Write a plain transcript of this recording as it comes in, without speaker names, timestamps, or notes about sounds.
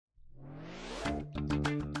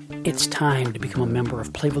It's time to become a member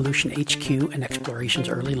of Playvolution HQ and Explorations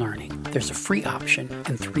Early Learning. There's a free option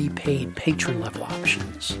and 3 paid patron level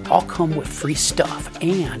options. All come with free stuff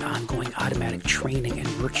and ongoing automatic training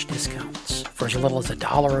and merch discounts. For as little as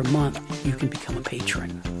 $1 a month, you can become a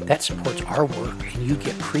patron. That supports our work and you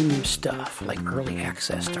get premium stuff like early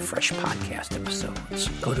access to fresh podcast episodes.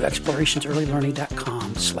 Go to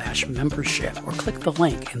explorationsearlylearning.com/membership or click the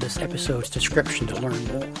link in this episode's description to learn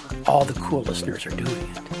more. All the cool listeners are doing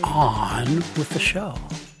it. On with the show.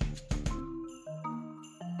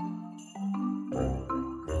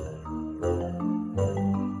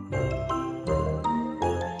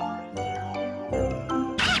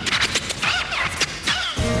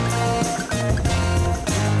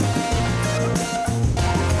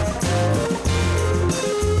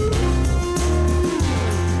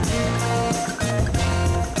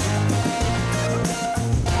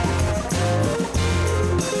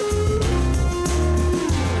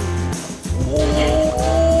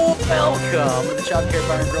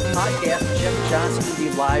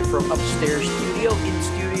 Live from upstairs studio, in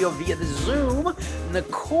studio via the Zoom,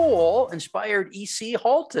 Nicole, Inspired EC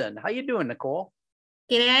Halton. How you doing, Nicole?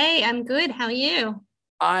 G'day, I'm good. How are you?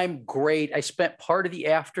 I'm great. I spent part of the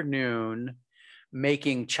afternoon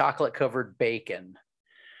making chocolate-covered bacon.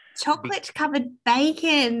 Chocolate-covered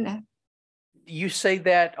bacon. You say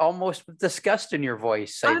that almost with disgust in your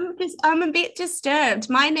voice. I'm a bit disturbed.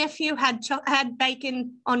 My nephew had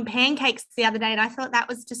bacon on pancakes the other day, and I thought that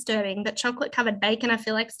was disturbing. But chocolate-covered bacon, I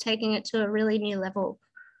feel like, is taking it to a really new level.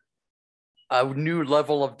 A new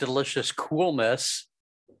level of delicious coolness.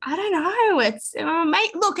 I don't know. Look,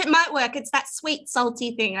 it might work. It's that sweet,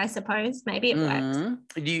 salty thing, I suppose. Maybe it works.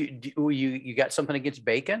 Do you got something against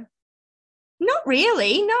bacon? Not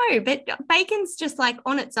really, no. But bacon's just like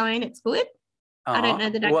on its own, it's good. I don't know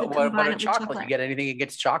that I could combine it with chocolate. You got anything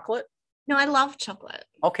against chocolate? No, I love chocolate.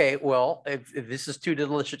 Okay, well, if this is two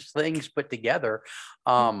delicious things put together.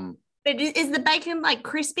 But is the bacon like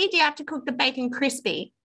crispy? Do you have to cook the bacon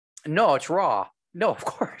crispy? No, it's raw. No, of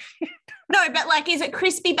course. No, but like, is it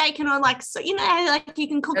crispy bacon or like, so you know, like you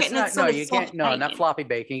can cook it and it's sort of soft bacon. Not floppy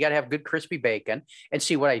bacon. You got to have good crispy bacon. And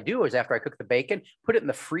see, what I do is after I cook the bacon, put it in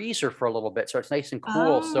the freezer for a little bit so it's nice and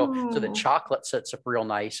cool. So the chocolate sets up real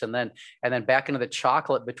nice, and then back into the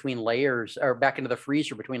chocolate between layers, or back into the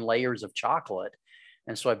freezer between layers of chocolate.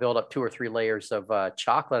 And so I build up 2 or 3 layers of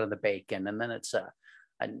chocolate on the bacon, and then it's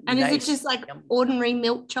and nice, is it just like ordinary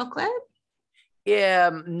milk chocolate? Yeah,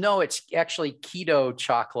 no, it's actually keto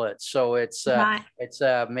chocolate. So it's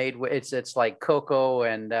made with it's like cocoa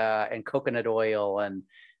and coconut oil and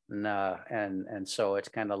so it's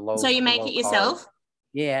kind of low. So you make it yourself?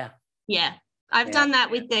 Yeah. Yeah. I've done that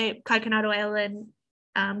with the coconut oil and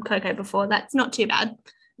cocoa before. That's not too bad.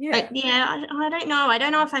 Yeah. But yeah, I don't know. I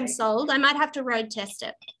don't know if I'm sold. I might have to road test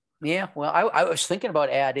it. Yeah, well, I was thinking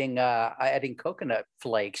about adding coconut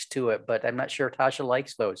flakes to it, but I'm not sure Tasha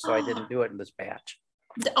likes those, so I didn't do it in this batch.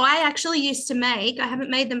 I actually used to I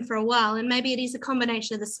haven't made them for a while, and maybe it is a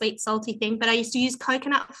combination of the sweet, salty thing, but I used to use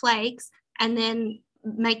coconut flakes and then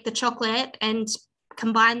make the chocolate and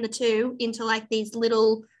combine the two into like these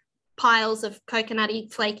little piles of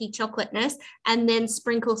coconutty, flaky chocolateness, and then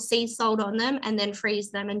sprinkle sea salt on them and then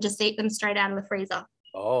freeze them and just eat them straight out of the freezer.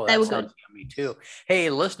 Oh, that sounds yummy too. Hey,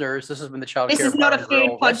 listeners, this has been the Child Care. This is not a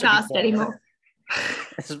food podcast anymore.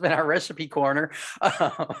 This has been our recipe corner.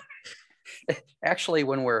 Actually,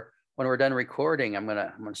 when we're done recording, I'm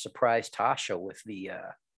gonna surprise Tasha with the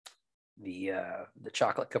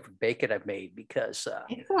chocolate covered bacon I've made, because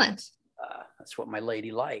excellent. That's what my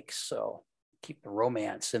lady likes. So keep the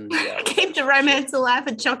romance in the keep the romance alive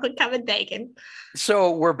with chocolate covered bacon.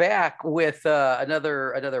 So we're back with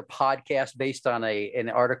another podcast based on an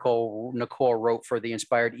article Nicole wrote for the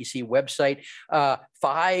Inspired EC website.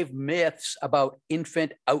 5 myths about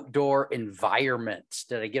infant outdoor environments.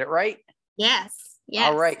 Did I get it right? Yes.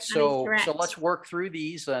 All right. So let's work through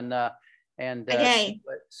these and okay.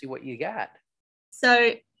 see what you got.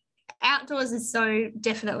 So outdoors is so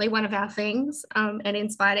definitely one of our things. And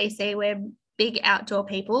Inspired EC, we're big outdoor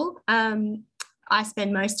people. I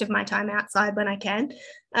spend most of my time outside when I can.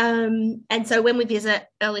 And so when we visit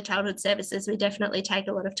early childhood services, we definitely take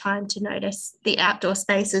a lot of time to notice the outdoor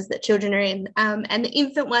spaces that children are in. And the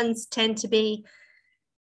infant ones tend to be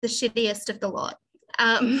the shittiest of the lot.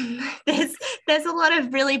 There's a lot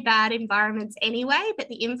of really bad environments anyway, but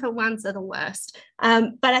the infant ones are the worst.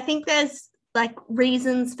 But I think there's like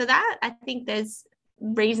reasons for that. I think there's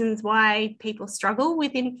reasons why people struggle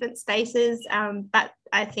with infant spaces, but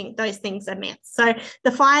I think those things are myths. So the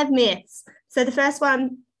 5 myths. So the first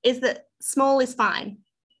one is that small is fine.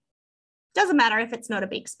 Doesn't matter if it's not a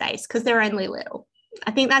big space because they're only little.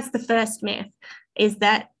 I think that's the first myth, is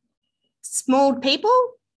that small people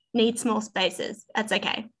need small spaces. That's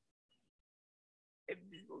okay.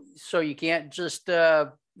 So you can't just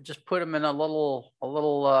put them in a little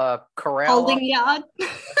corral. Holding yard.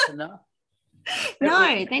 That's enough.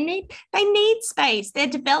 No, they need space. They're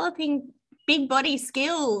developing big body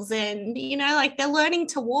skills, and like they're learning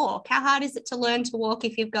to walk. How hard is it to learn to walk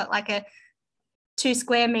if you've got like a 2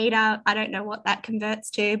 square meter? I don't know what that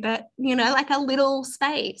converts to, but like a little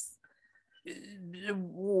space.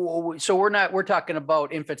 So we're talking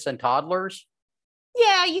about infants and toddlers.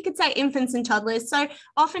 Yeah, you could say infants and toddlers. So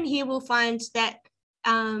often here we'll find that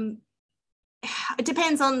it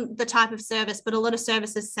depends on the type of service, but a lot of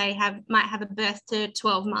services might have a birth to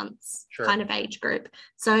 12 months kind of age group.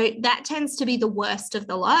 So that tends to be the worst of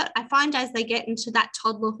the lot. I find as they get into that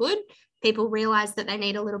toddlerhood, people realize that they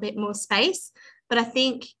need a little bit more space. But I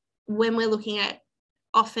think when we're looking at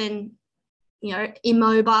often,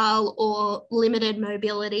 immobile or limited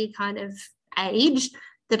mobility kind of age,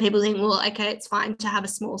 that people think, well, okay, it's fine to have a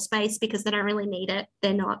small space because they don't really need it.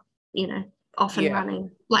 They're not, often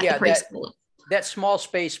running like the preschool. That small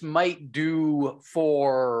space might do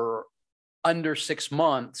for under 6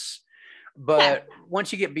 months, but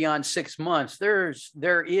once you get beyond 6 months, there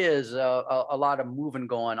is a lot of moving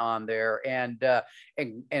going on there, and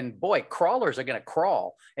boy, crawlers are going to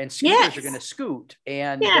crawl, and scooters are going to scoot,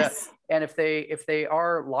 and if they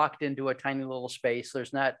are locked into a tiny little space,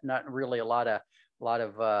 there's not really a lot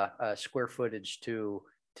of square footage to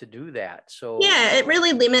do that. So it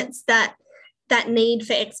really limits that need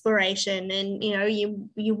for exploration, and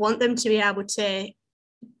you want them to be able to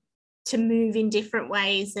move in different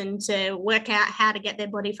ways and to work out how to get their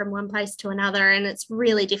body from one place to another, and it's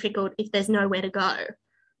really difficult if there's nowhere to go.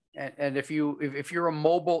 And if you're a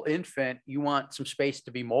mobile infant, you want some space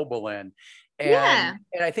to be mobile in. And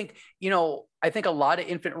I think a lot of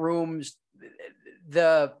infant rooms,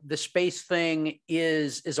 the space thing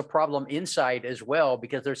is a problem inside as well,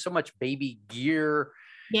 because there's so much baby gear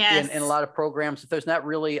in a lot of programs. If there's not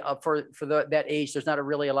really for that age, there's not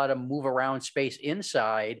really a lot of move around space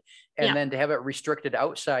inside, and then to have it restricted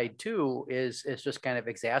outside too is just kind of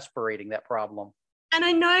exasperating that problem. And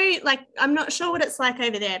I know, I'm not sure what it's like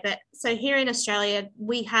over there, but so here in Australia,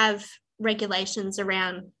 we have regulations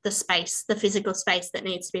around the physical space that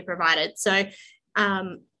needs to be provided. So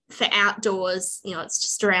for outdoors, it's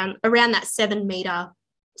just around that 7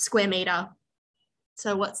 square meter.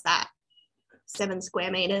 So what's that? 7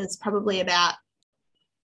 square meters, probably about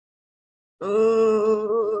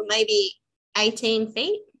maybe 18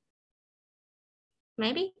 feet.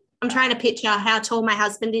 Maybe. I'm trying to picture how tall my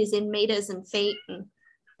husband is in meters and feet, and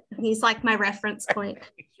he's like my reference point.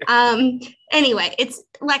 Anyway, it's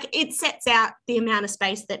like it sets out the amount of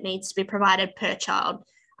space that needs to be provided per child.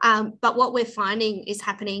 But what we're finding is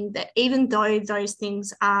happening that even though those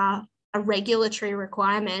things are a regulatory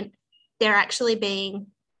requirement, they're actually being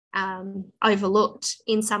overlooked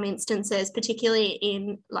in some instances, particularly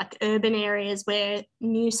in like urban areas where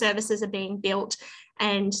new services are being built,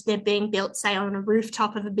 and they're being built, say, on a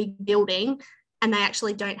rooftop of a big building, and they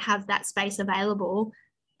actually don't have that space available.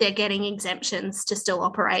 They're getting exemptions to still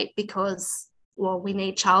operate because, well, we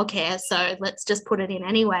need childcare, so let's just put it in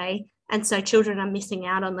anyway. And so children are missing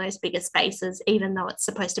out on those bigger spaces, even though it's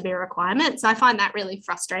supposed to be a requirement. So I find that really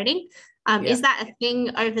frustrating. Is that a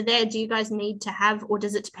thing over there? Do you guys need to have, or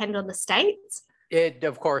does it depend on the states? It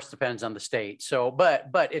of course depends on the state. So,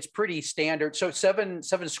 but it's pretty standard. So 7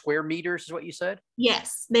 square meters is what you said?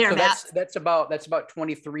 Yes, thereabouts. So that's about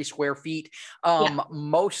 23 square feet.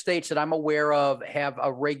 Most states that I'm aware of have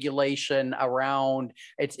a regulation around,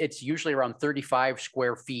 it's usually around 35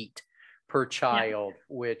 square feet per child,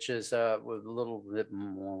 which is a little bit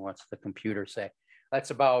more, what's the computer say?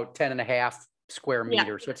 That's about 10 and a half square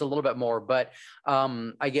meters. So it's a little bit more, but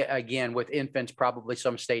I get, again, with infants, probably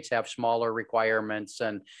some states have smaller requirements,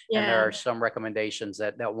 and there are some recommendations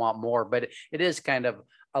that want more, but it is kind of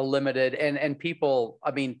a limited, and people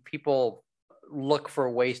look for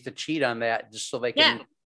ways to cheat on that just so they can,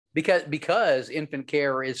 because infant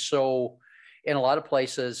care is so, in a lot of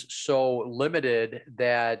places, so limited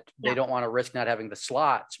that they don't want to risk not having the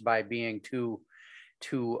slots by being too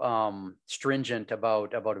stringent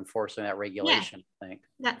about enforcing that regulation. I think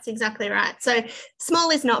that's exactly right. So small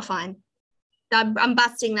is not fine. I'm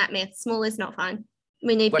busting that myth. Small is not fine.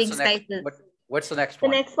 We need big spaces. What's the next one?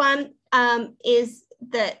 The next one is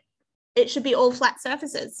that it should be all flat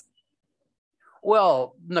surfaces.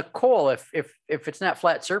 Well, Nicole, if it's not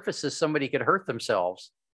flat surfaces, somebody could hurt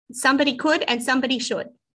themselves. Somebody could, and somebody should.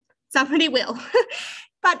 Somebody will.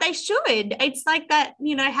 But they should. It's like that,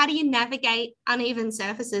 how do you navigate uneven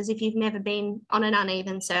surfaces if you've never been on an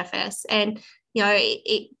uneven surface? And,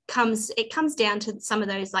 it comes down to some of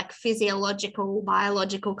those like physiological,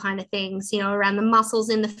 biological kind of things, around the muscles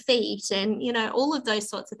in the feet and, all of those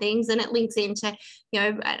sorts of things. And it links into,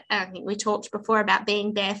 I think we talked before about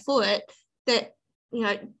being barefoot, that,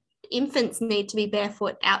 infants need to be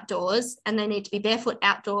barefoot outdoors, and they need to be barefoot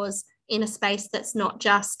outdoors in a space that's not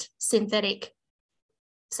just synthetic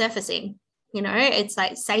surfacing. It's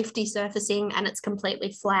like safety surfacing, and it's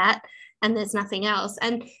completely flat and there's nothing else.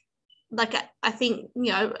 And like I think,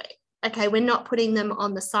 okay, we're not putting them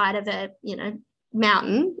on the side of a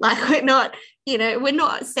mountain, like we're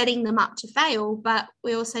not setting them up to fail, but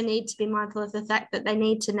we also need to be mindful of the fact that they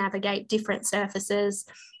need to navigate different surfaces.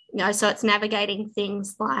 So it's navigating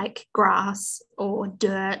things like grass or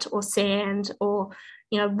dirt or sand or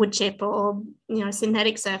wood chip or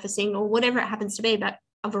synthetic surfacing or whatever it happens to be, but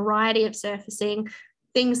a variety of surfacing,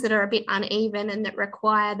 things that are a bit uneven and that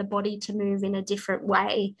require the body to move in a different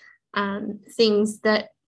way, things that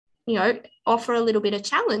offer a little bit of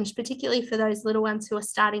challenge, particularly for those little ones who are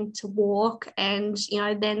starting to walk, and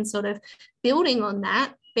then sort of building on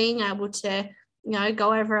that, being able to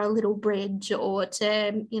go over a little bridge or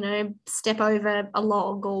to step over a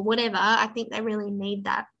log or whatever. I think they really need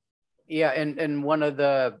that. Yeah, and one of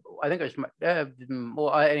the, I think it was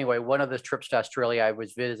anyway, one of the trips to Australia, I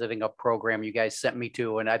was visiting a program you guys sent me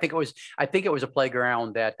to, and I think it was a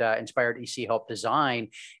playground that Inspired EC helped design,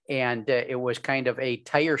 and it was kind of a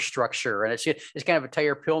tire structure, and it's kind of a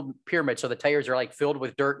tire pyramid. So the tires are like filled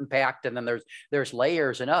with dirt and packed, and then there's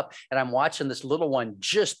layers and up. And I'm watching this little one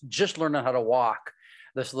just learning how to walk.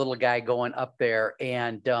 This little guy going up there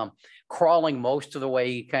and crawling most of the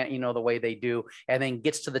way, kind of, the way they do, and then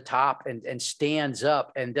gets to the top and stands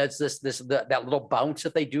up and does that little bounce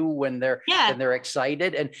that they do when they're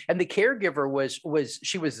excited. And the caregiver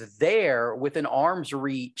was there within arm's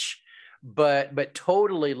reach, but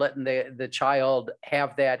totally letting the child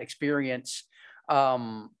have that experience.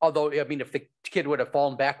 Although, I mean, if the kid would have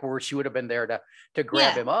fallen backwards, she would have been there to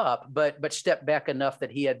grab him up, but step back enough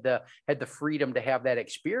that he had the freedom to have that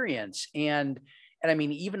experience. And I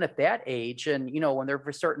mean, even at that age, and, when they're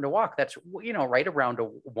starting to walk, that's, right around a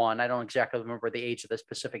 1, I don't exactly remember the age of the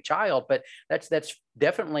specific child, but that's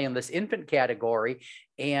definitely in this infant category.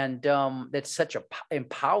 And that's such a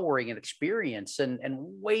empowering an experience, and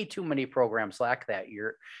way too many programs lack that.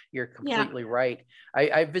 You're completely right.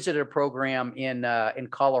 I visited a program in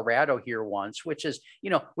Colorado here once, which is,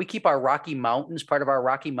 we keep our Rocky Mountains, part of our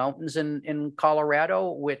Rocky Mountains in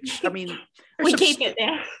Colorado, which, I mean, we keep it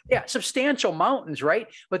there. Yeah, substantial mountains, right?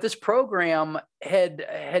 But this program had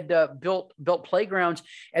built playgrounds,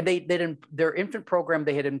 and their infant program,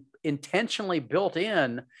 they had intentionally built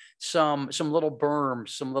in some little berms,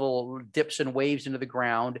 some little dips and waves into the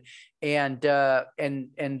ground, and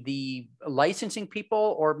the licensing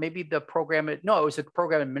people, or maybe it was the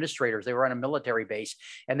program administrators. They were on a military base,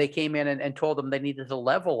 and they came in and told them they needed to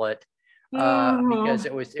level it because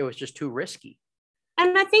it was just too risky.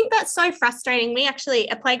 And I think that's so frustrating.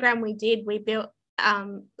 A playground we built,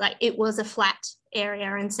 like it was a flat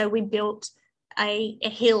area. And so we built a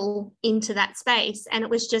hill into that space, and it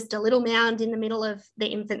was just a little mound in the middle of the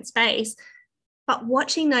infant space. But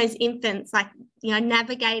watching those infants, like,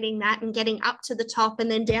 navigating that and getting up to the top and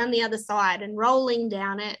then down the other side and rolling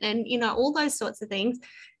down it and, all those sorts of things,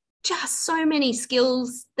 just so many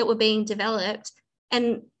skills that were being developed.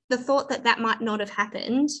 And the thought that might not have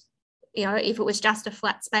happened, if it was just a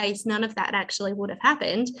flat space, none of that actually would have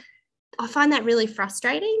happened. I find that really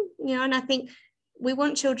frustrating, and I think we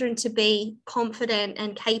want children to be confident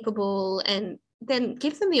and capable, and then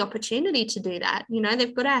give them the opportunity to do that.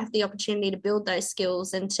 They've got to have the opportunity to build those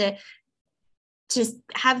skills and to just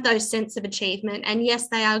have those sense of achievement. And yes,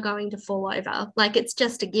 they are going to fall over. Like, it's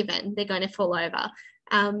just a given, they're going to fall over.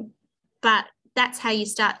 But that's how you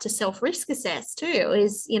start to self-risk assess too,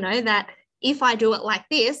 is, that if I do it like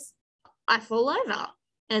this, I fall over.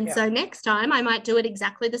 And so next time I might do it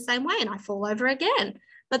exactly the same way and I fall over again.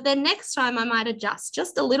 But then next time I might adjust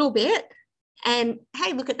just a little bit, and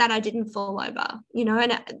hey, look at that, I didn't fall over,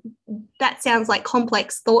 and that sounds like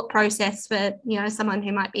complex thought process for, someone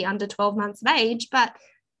who might be under 12 months of age, but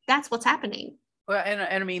that's what's happening. Well, and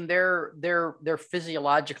I mean they're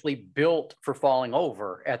physiologically built for falling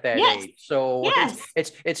over at that Yes. age. So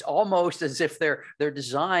Yes. it's almost as if they're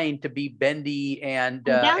designed to be bendy and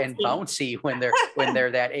bouncy when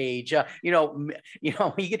they're that age. When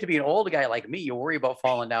you get to be an old guy like me, you worry about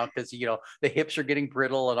falling down because the hips are getting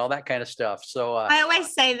brittle and all that kind of stuff. So I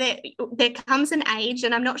always say that there comes an age,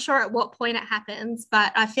 and I'm not sure at what point it happens,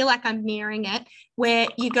 but I feel like I'm nearing it, where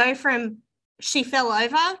you go from she fell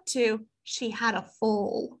over to she had a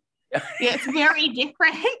fall. Yeah, it's very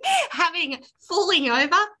different falling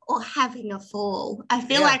over or having a fall. I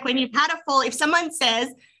feel like when you've had a fall, if someone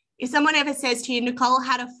ever says to you, Nicole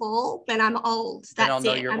had a fall, then I'm old. That's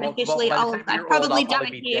it. I'm officially old. I've probably done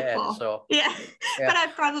a hip but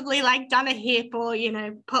I've probably done a hip or,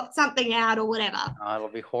 popped something out or whatever. It'll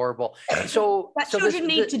be horrible. But children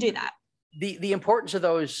need to do that. The importance of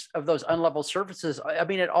those unlevel surfaces. I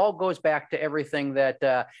mean, it all goes back to everything that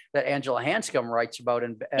Angela Hanscom writes about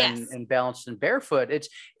in Balanced and Barefoot. It's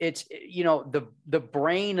the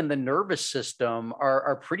brain and the nervous system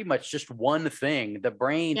are pretty much just one thing. The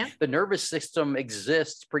brain, the nervous system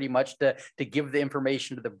exists pretty much to give the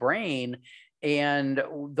information to the brain. And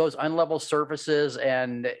those unlevel surfaces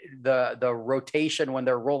and the rotation when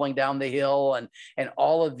they're rolling down the hill and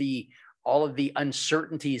all of the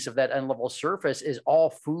uncertainties of that unlevel surface is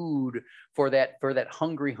all food for that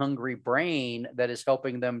hungry brain that is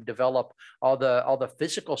helping them develop all the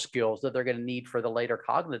physical skills that they're going to need for the later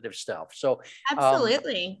cognitive stuff. So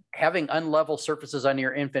absolutely, having unlevel surfaces on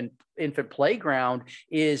your infant playground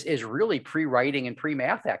is really pre-writing and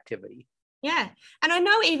pre-math activity. Yeah. And I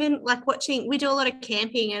know even we do a lot of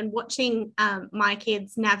camping, and watching my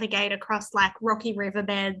kids navigate across rocky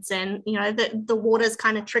riverbeds, and, the water's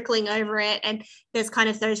kind of trickling over it, and there's kind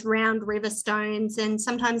of those round river stones, and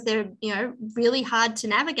sometimes they're, really hard to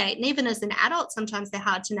navigate. And even as an adult, sometimes they're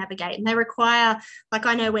hard to navigate, and they require,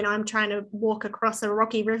 I know when I'm trying to walk across a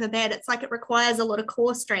rocky riverbed, it's it requires a lot of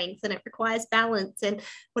core strength and it requires balance and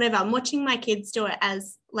whatever. I'm watching my kids do it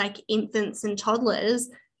as infants and toddlers.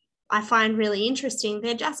 I find really interesting.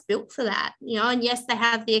 They're just built for that, and yes, they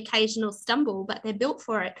have the occasional stumble, but they're built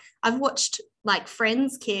for it. I've watched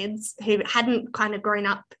friends' kids who hadn't kind of grown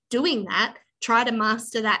up doing that try to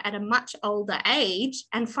master that at a much older age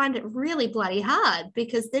and find it really bloody hard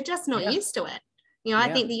because they're just not used to it.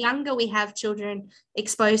 I think the younger we have children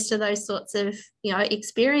exposed to those sorts of,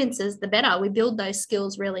 experiences, the better. We build those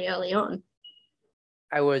skills really early on.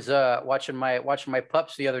 I was watching my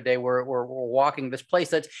pups the other day. We're walking this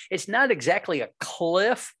place it's not exactly a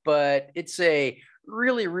cliff, but it's a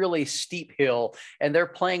really, really steep hill, and they're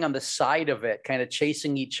playing on the side of it, kind of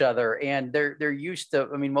chasing each other. And they're used to,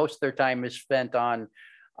 most of their time is spent on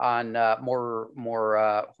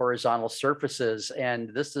more horizontal surfaces, and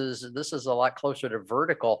this is a lot closer to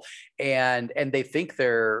vertical, and they think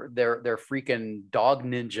they're freaking dog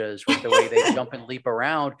ninjas with the way they jump and leap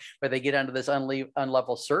around, but they get onto this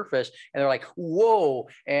unlevel surface and they're like, whoa.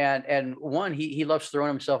 And one, he loves throwing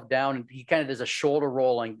himself down, and he kind of does a shoulder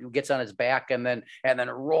roll and gets on his back and then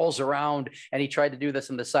rolls around, and he tried to do this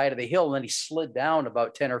on the side of the hill, and then he slid down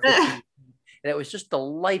about 10 or 15. And it was just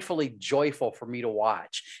delightfully joyful for me to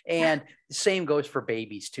watch. And the same goes for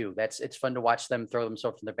babies too. It's fun to watch them throw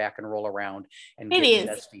themselves in their back and roll around and get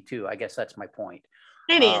nasty too. I guess that's my point.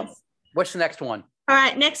 It is. What's the next one? All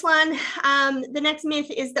right, next one. The next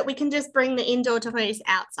myth is that we can just bring the indoor toys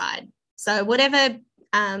outside. So whatever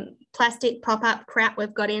plastic pop-up crap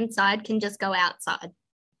we've got inside can just go outside.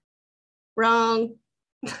 Wrong.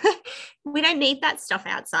 We don't need that stuff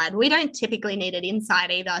outside. We don't typically need it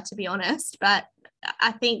inside either, to be honest, but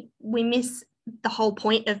I think we miss the whole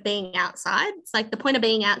point of being outside. It's the point of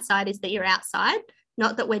being outside is that you're outside,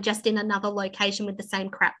 not that we're just in another location with the same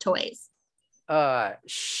crap toys.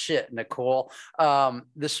 Shit, Nicole.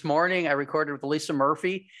 This morning I recorded with Lisa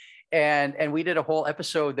Murphy, and we did a whole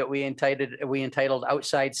episode that we entitled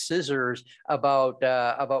Outside Scissors about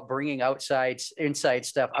bringing inside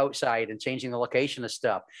stuff outside and changing the location of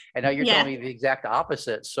stuff. And now you're telling me the exact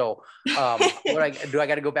opposite. So do I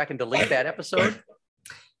got to go back and delete that episode?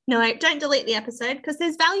 No, don't delete the episode, because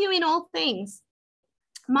there's value in all things.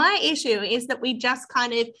 My issue is that we just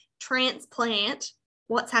kind of transplant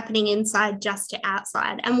what's happening inside just to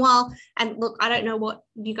outside. And look, I don't know what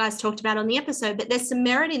you guys talked about on the episode, but there's some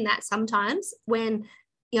merit in that sometimes when,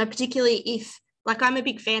 particularly if, I'm a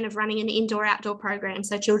big fan of running an indoor-outdoor program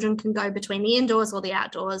so children can go between the indoors or the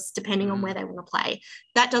outdoors, depending on where they want to play.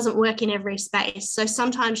 That doesn't work in every space. So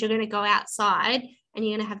sometimes you're going to go outside and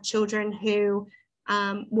you're going to have children who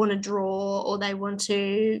want to draw, or they want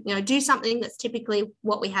to, do something that's typically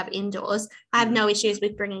what we have indoors. I have no issues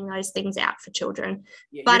with bringing those things out for children.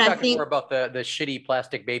 You're but talking I think more about the shitty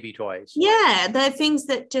plastic baby toys. Yeah, they're things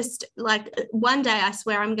that just, like, one day I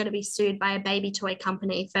swear I'm going to be sued by a baby toy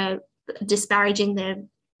company for disparaging their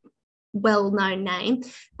well-known name.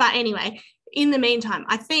 But anyway, in the meantime,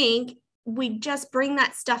 I think we just bring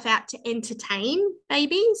that stuff out to entertain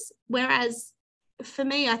babies, whereas for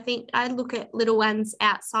me, I think I look at little ones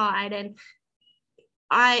outside, and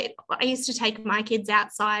I used to take my kids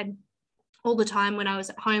outside all the time when I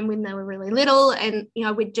was at home when they were really little, and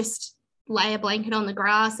we'd just lay a blanket on the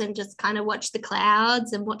grass and just kind of watch the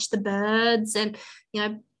clouds and watch the birds and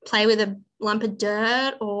play with a lump of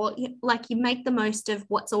dirt, or like, you make the most of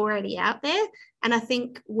what's already out there. And I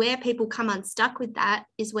think where people come unstuck with that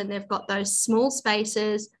is when they've got those small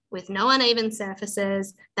spaces with no uneven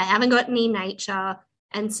surfaces, they haven't got any nature,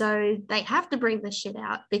 and so they have to bring the shit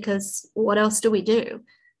out, because what else do we do?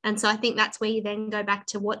 And so I think that's where you then go back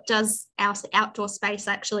to, what does our outdoor space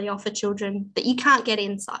actually offer children that you can't get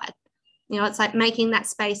inside? It's like making that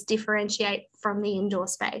space differentiate from the indoor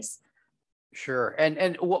space. Sure.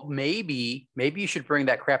 And what maybe you should bring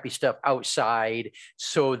that crappy stuff outside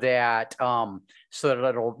so that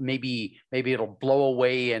it'll maybe it'll blow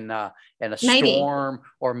away in a storm,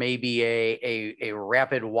 or maybe a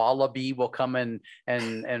rapid wallaby will come and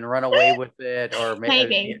run away with it, or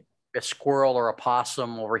maybe a squirrel or a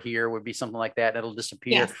possum over here would be something like that. And it'll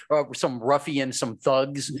disappear. Yes. Or some ruffian, some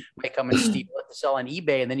thugs might come and steal it to sell on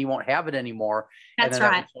eBay, and then you won't have it anymore. That's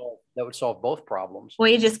right. That would solve both problems. Or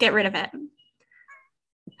you just get rid of it.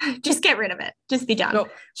 Just get rid of it. Just be done.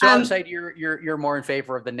 So outside, you're more in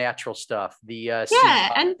favor of the natural stuff, the seed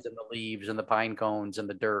pods and the leaves and the pine cones and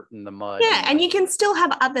the dirt and the mud. Yeah, and you can still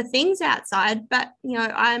have other things outside, but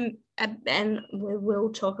and we will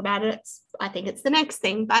talk about it. I think it's the next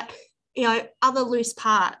thing, but other loose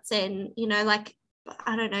parts, and like,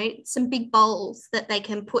 I don't know, some big bowls that they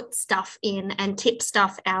can put stuff in and tip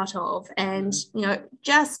stuff out of, and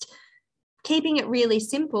just keeping it really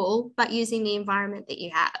simple, but using the environment that you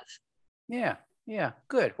have. Yeah,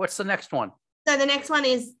 good. What's the next one? So the next one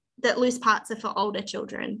is that loose parts are for older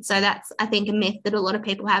children. So that's, I think, a myth that a lot of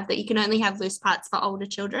people have, that you can only have loose parts for older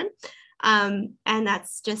children. And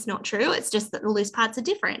that's just not true. It's just that the loose parts are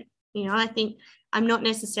different. I think I'm not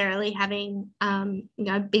necessarily having,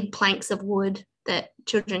 big planks of wood that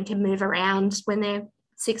children can move around when they're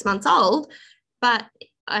 6 months old, but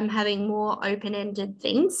I'm having more open-ended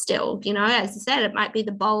things still. As I said, it might be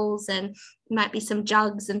the bowls, and it might be some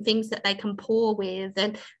jugs and things that they can pour with,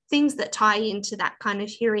 and things that tie into that kind of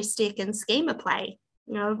heuristic and schema play.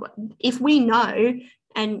 If we know,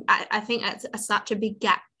 and I think that's such a big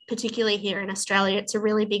gap, particularly here in Australia, it's a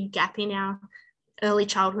really big gap in our early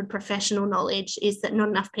childhood professional knowledge, is that not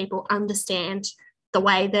enough people understand the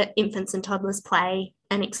way that infants and toddlers play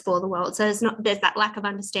and explore the world. So there's that lack of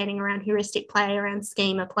understanding around heuristic play, around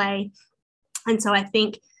schema play. And so I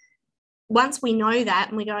think once we know that,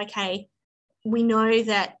 and we go, okay, we know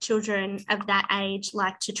that children of that age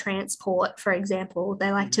like to transport, for example,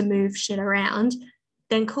 they like to move shit around,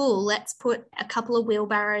 then cool, let's put a couple of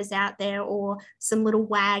wheelbarrows out there, or some little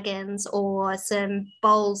wagons, or some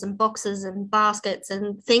bowls and boxes and baskets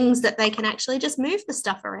and things that they can actually just move the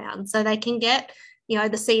stuff around, so they can get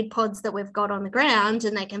the seed pods that we've got on the ground,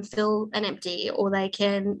 and they can fill and empty, or they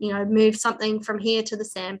can, move something from here to the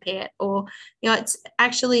sandpit, or, it's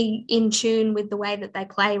actually in tune with the way that they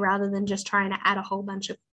play, rather than just trying to add a whole bunch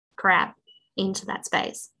of crap into that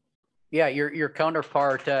space. Yeah, your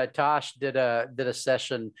counterpart Tosh did a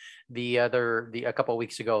session a couple of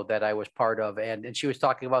weeks ago that I was part of, and she was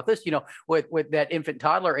talking about this. With that infant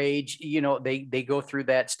toddler age, they go through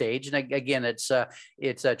that stage, and again, it's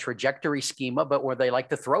a trajectory schema, but where they like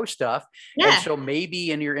to throw stuff. Yeah. And so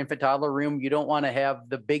maybe in your infant toddler room, you don't want to have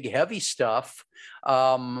the big heavy stuff,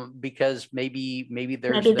 because maybe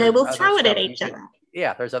they will throw it at each other.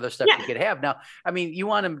 Yeah, there's other stuff you could have. Now, I mean, you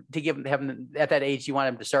want them to have them at that age, you want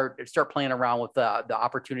them to start playing around with the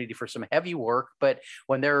opportunity for some heavy work. But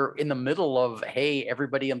when they're in the middle of, hey,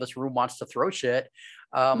 everybody in this room wants to throw shit,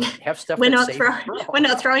 have stuff. We're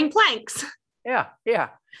not throwing planks. Yeah.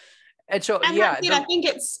 And so, I think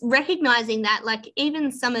it's recognizing that, like,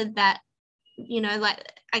 even some of that,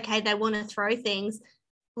 like, okay, they want to throw things,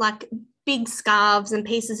 like big scarves and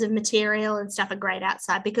pieces of material and stuff are great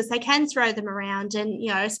outside, because they can throw them around, and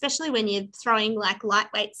especially when you're throwing like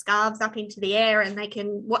lightweight scarves up into the air, and they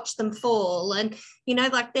can watch them fall, and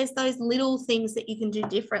like, there's those little things that you can do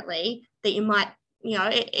differently that you might,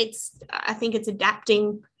 I think it's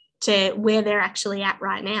adapting to where they're actually at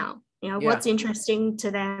right now. What's interesting to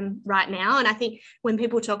them right now. And I think when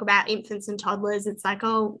people talk about infants and toddlers, it's like,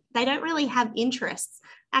 oh, they don't really have interests.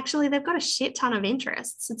 Actually, they've got a shit ton of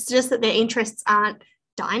interests. It's just that their interests aren't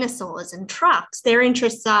dinosaurs and trucks. Their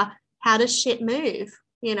interests are, how does shit move?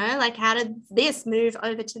 Like, how did this move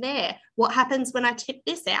over to there? What happens when I tip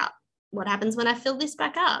this out? What happens when I fill this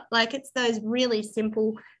back up? Like, it's those really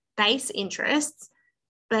simple base interests,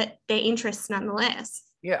 but they're interests nonetheless.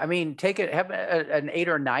 Yeah, I mean, have an 8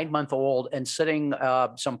 or 9 month old and sitting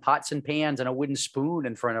some pots and pans and a wooden spoon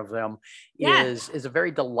in front of them is a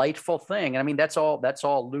very delightful thing. And I mean, that's all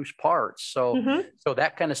loose parts. So so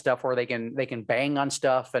that kind of stuff where they can bang on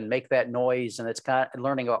stuff and make that noise, and it's kind of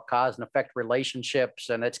learning about cause and effect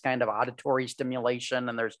relationships, and it's kind of auditory stimulation,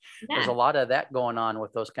 and there's a lot of that going on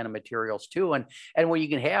with those kind of materials too. And where you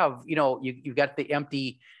can have, you've got the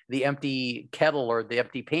empty kettle or the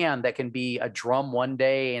empty pan that can be a drum one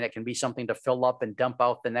day, and it can be something to fill up and dump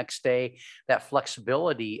out the next day. That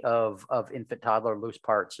flexibility of infant, toddler loose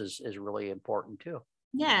parts is really important too.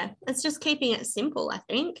 Yeah, it's just keeping it simple, I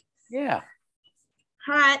think. Yeah.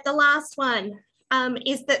 All right, the last one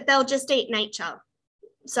is that they'll just eat nature,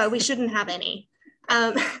 so we shouldn't have any.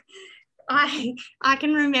 I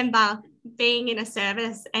can remember being in a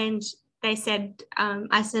service and they said,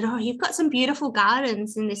 I said, oh, you've got some beautiful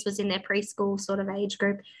gardens. And this was in their preschool sort of age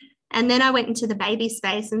group. And then I went into the baby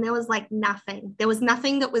space and there was like nothing. There was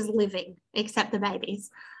nothing that was living except the babies.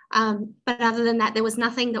 But other than that, there was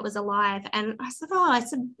nothing that was alive. And I said,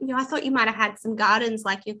 I thought you might have had some gardens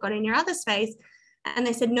like you've got in your other space. And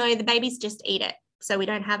they said, no, the babies just eat it, so we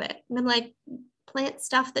don't have it. And I'm like, plant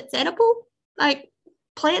stuff that's edible? Like,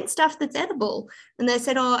 plant stuff that's edible. And they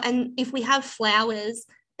said, oh, and if we have flowers,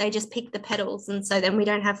 they just pick the petals, and so then we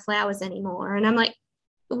don't have flowers anymore. And I'm like,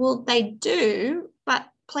 well, they do, but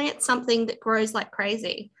plant something that grows like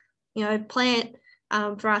crazy. Plant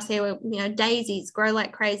for us here, daisies grow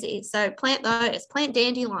like crazy. So plant those, plant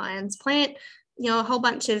dandelions, plant, a whole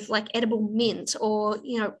bunch of like edible mint, or,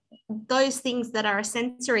 those things that are a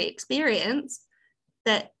sensory experience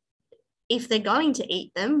that if they're going to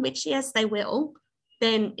eat them, which yes, they will,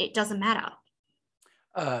 then it doesn't matter.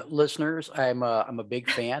 Listeners, I'm a big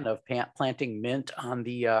fan of planting mint on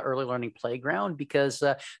the early learning playground, because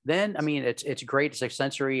then, I mean, it's great. It's a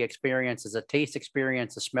sensory experience, it's a taste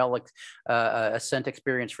experience, a smell, a scent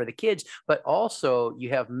experience for the kids, but also you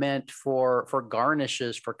have mint for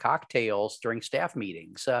garnishes for cocktails during staff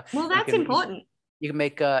meetings. Well, that's important. You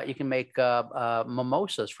can make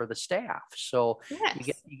mimosas for the staff. So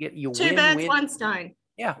yes. you two birds, one stone.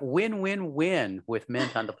 Yeah, win with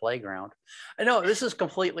mint on the playground. I know this is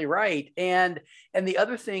completely right. And the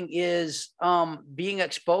other thing is being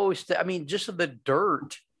exposed to, I mean, just the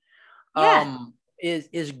dirt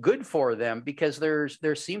is good for them, because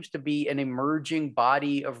there seems to be an emerging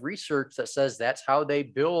body of research that says that's how they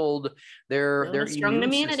build their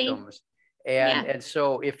immune systems. And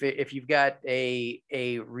so if you've got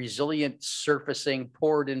a resilient surfacing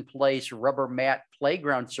poured in place rubber mat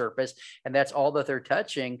playground surface, and that's all that they're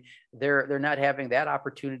touching, they're not having that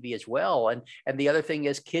opportunity as well. And the other thing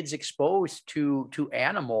is, kids exposed to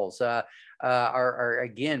animals are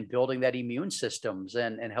again building that immune systems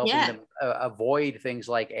and helping them avoid things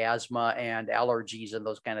like asthma and allergies and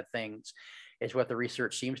those kind of things, is what the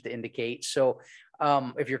research seems to indicate. So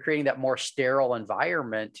if you're creating that more sterile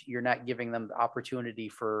environment, you're not giving them the opportunity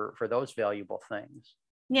for those valuable things.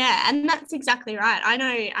 Yeah, and that's exactly right. I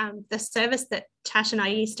know the service that Tash and I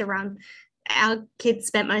used to run, our kids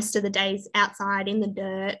spent most of the days outside in the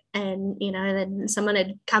dirt, and then someone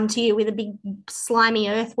had come to you with a big slimy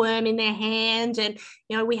earthworm in their hand, and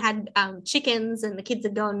we had chickens, and the kids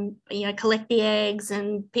had gone collect the eggs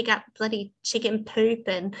and pick up bloody chicken poop,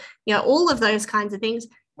 and all of those kinds of things.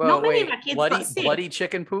 Well, not many of our kids got sick. Bloody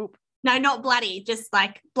chicken poop? No, not bloody, just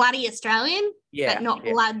like bloody Australian, but not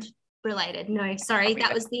blood related. No, sorry,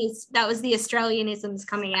 that was the Australianisms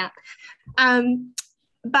coming out.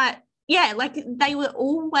 But yeah, like they were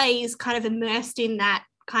always kind of immersed in that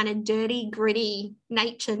kind of dirty, gritty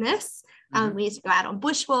natureness. We used to go out on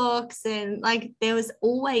bushwalks, and like there was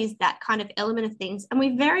always that kind of element of things. And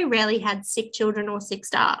we very rarely had sick children or sick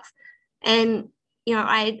staff. And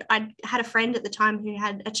I had a friend at the time who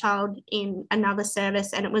had a child in another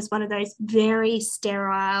service, and it was one of those very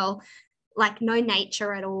sterile, like no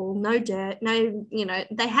nature at all, no dirt, no,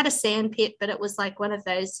 they had a sand pit, but it was like one of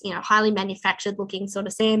those, highly manufactured looking sort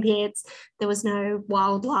of sand pits. There was no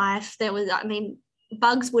wildlife.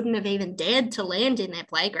 Bugs wouldn't have even dared to land in their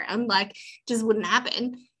playground, like just wouldn't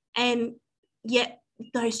happen. And yet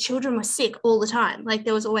those children were sick all the time. Like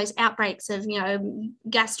there was always outbreaks of, you know,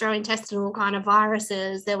 gastrointestinal kind of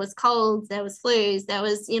viruses. There was colds, there was flus, there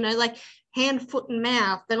was, you know, like hand, foot, and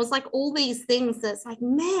mouth. There was like all these things that's like,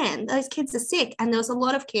 man, those kids are sick. And there was a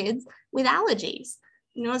lot of kids with allergies.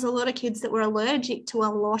 You know, there was a lot of kids that were allergic to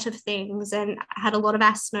a lot of things and had a lot of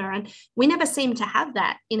asthma. And we never seemed to have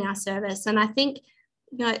that in our service. And I think,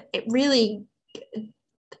 you know, it really,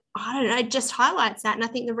 I don't know, it just highlights that. And I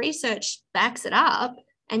think the research backs it up.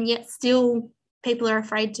 And yet still people are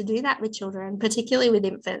afraid to do that with children, particularly with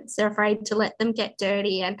infants. They're afraid to let them get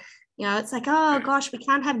dirty. And, you know, it's like, oh gosh, we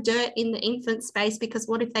can't have dirt in the infant space because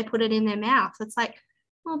what if they put it in their mouth? It's like,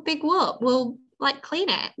 well, big whoop. We'll like clean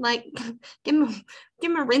it, like give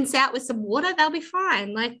them a rinse out with some water. They'll be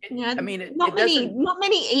fine. Like, you know, I mean, not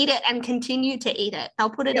many eat it and continue to eat it. They'll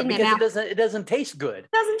put it in their mouth. It doesn't taste good.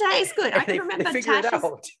 It doesn't taste good. I can remember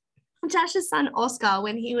Tasha's son Oscar,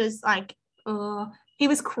 when he was like, he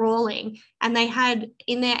was crawling, and they had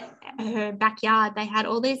in her backyard, they had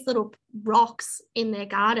all these little rocks in their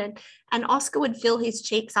garden, and Oscar would fill his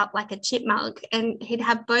cheeks up like a chipmunk, and he'd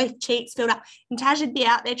have both cheeks filled up, and Tash would be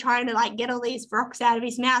out there trying to like get all these rocks out of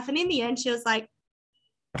his mouth. And in the end, she was like,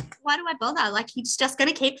 why do I bother? Like, he's just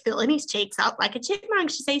going to keep filling his cheeks up like a chipmunk.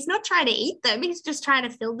 She said he's not trying to eat them, he's just trying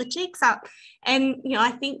to fill the cheeks up. And, you know, I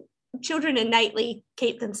think children innately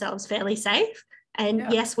keep themselves fairly safe.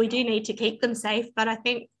 And yes, we do need to keep them safe, but I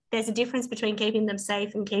think there's a difference between keeping them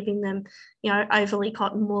safe and keeping them, you know, overly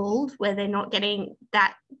cotton wooled, where they're not getting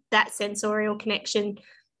that sensorial connection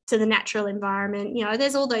to the natural environment. You know,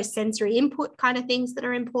 there's all those sensory input kind of things that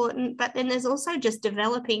are important, but then there's also just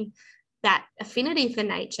developing that affinity for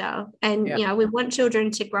nature. And, you know, we want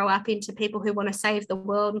children to grow up into people who want to save the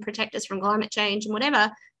world and protect us from climate change and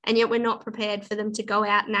whatever. And yet we're not prepared for them to go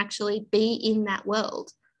out and actually be in that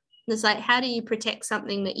world. It's like, how do you protect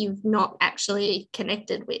something that you've not actually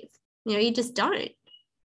connected with? You know, you just don't.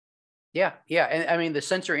 Yeah. And I mean, the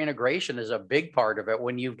sensory integration is a big part of it.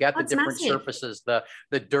 When you've got the different surfaces, the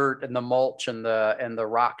dirt and the mulch and the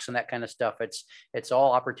rocks and that kind of stuff, it's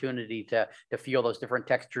all opportunity to feel those different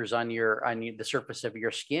textures on the surface of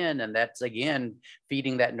your skin. And that's, again,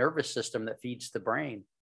 feeding that nervous system that feeds the brain.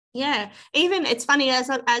 Yeah, even it's funny, as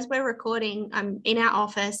we're recording, I'm in our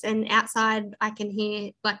office, and outside I can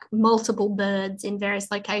hear like multiple birds in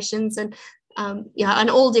various locations, and and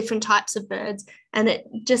all different types of birds. And it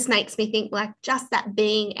just makes me think, like, just that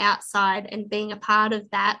being outside and being a part of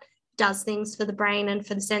that does things for the brain and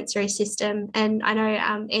for the sensory system. And I know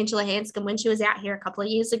Angela Hanscom, when she was out here a couple of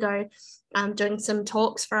years ago doing some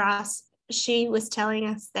talks for us, she was telling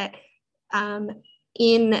us that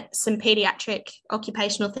in some pediatric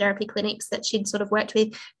occupational therapy clinics that she'd sort of worked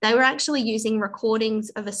with, they were actually using recordings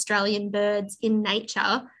of Australian birds in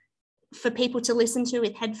nature for people to listen to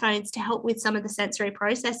with headphones to help with some of the sensory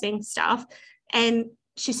processing stuff. And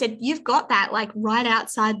she said, you've got that like right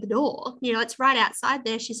outside the door, you know, it's right outside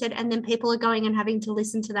there. She said, and then people are going and having to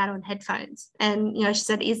listen to that on headphones. And, you know, she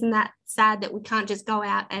said, isn't that sad that we can't just go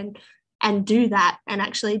out and do that and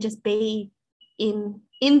actually just be in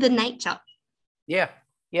the nature? Yeah.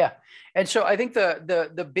 And so I think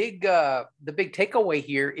the big takeaway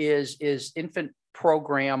here is infant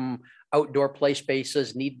program outdoor play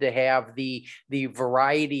spaces need to have the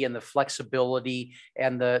variety and the flexibility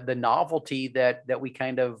and the novelty that we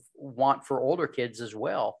kind of want for older kids as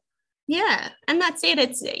well. Yeah. And that's it.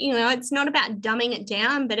 It's, you know, it's not about dumbing it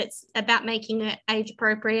down, but it's about making it age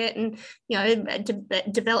appropriate and, you know,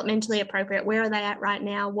 developmentally appropriate. Where are they at right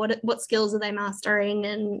now? What skills are they mastering,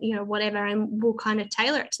 and, you know, whatever. And we'll kind of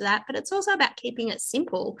tailor it to that. But it's also about keeping it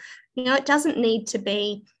simple. You know, it doesn't need to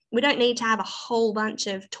be, we don't need to have a whole bunch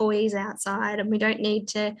of toys outside, and we don't need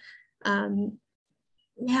to, I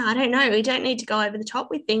don't know. We don't need to go over the top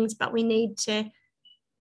with things, but we need to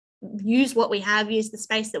use what we have, use the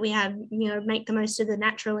space that we have, you know, make the most of the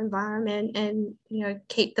natural environment, and, you know,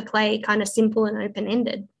 keep the play kind of simple and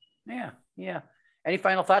open-ended. Yeah. Any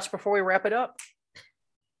final thoughts before we wrap it up?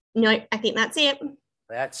 No, I think that's it.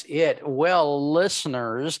 That's it. Well,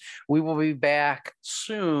 listeners, we will be back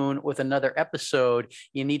soon with another episode.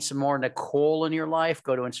 You need some more Nicole in your life?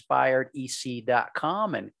 Go to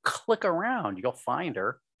inspiredec.com and click around. You'll find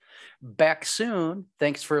her. Back soon.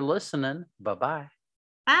 Thanks for listening. Bye-bye.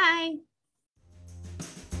 Bye.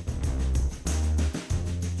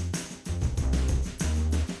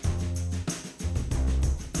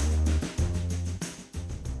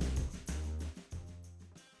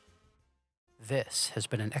 This has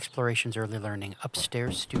been an Explorations Early Learning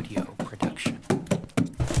Upstairs Studio production.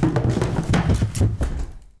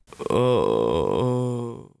 Oh.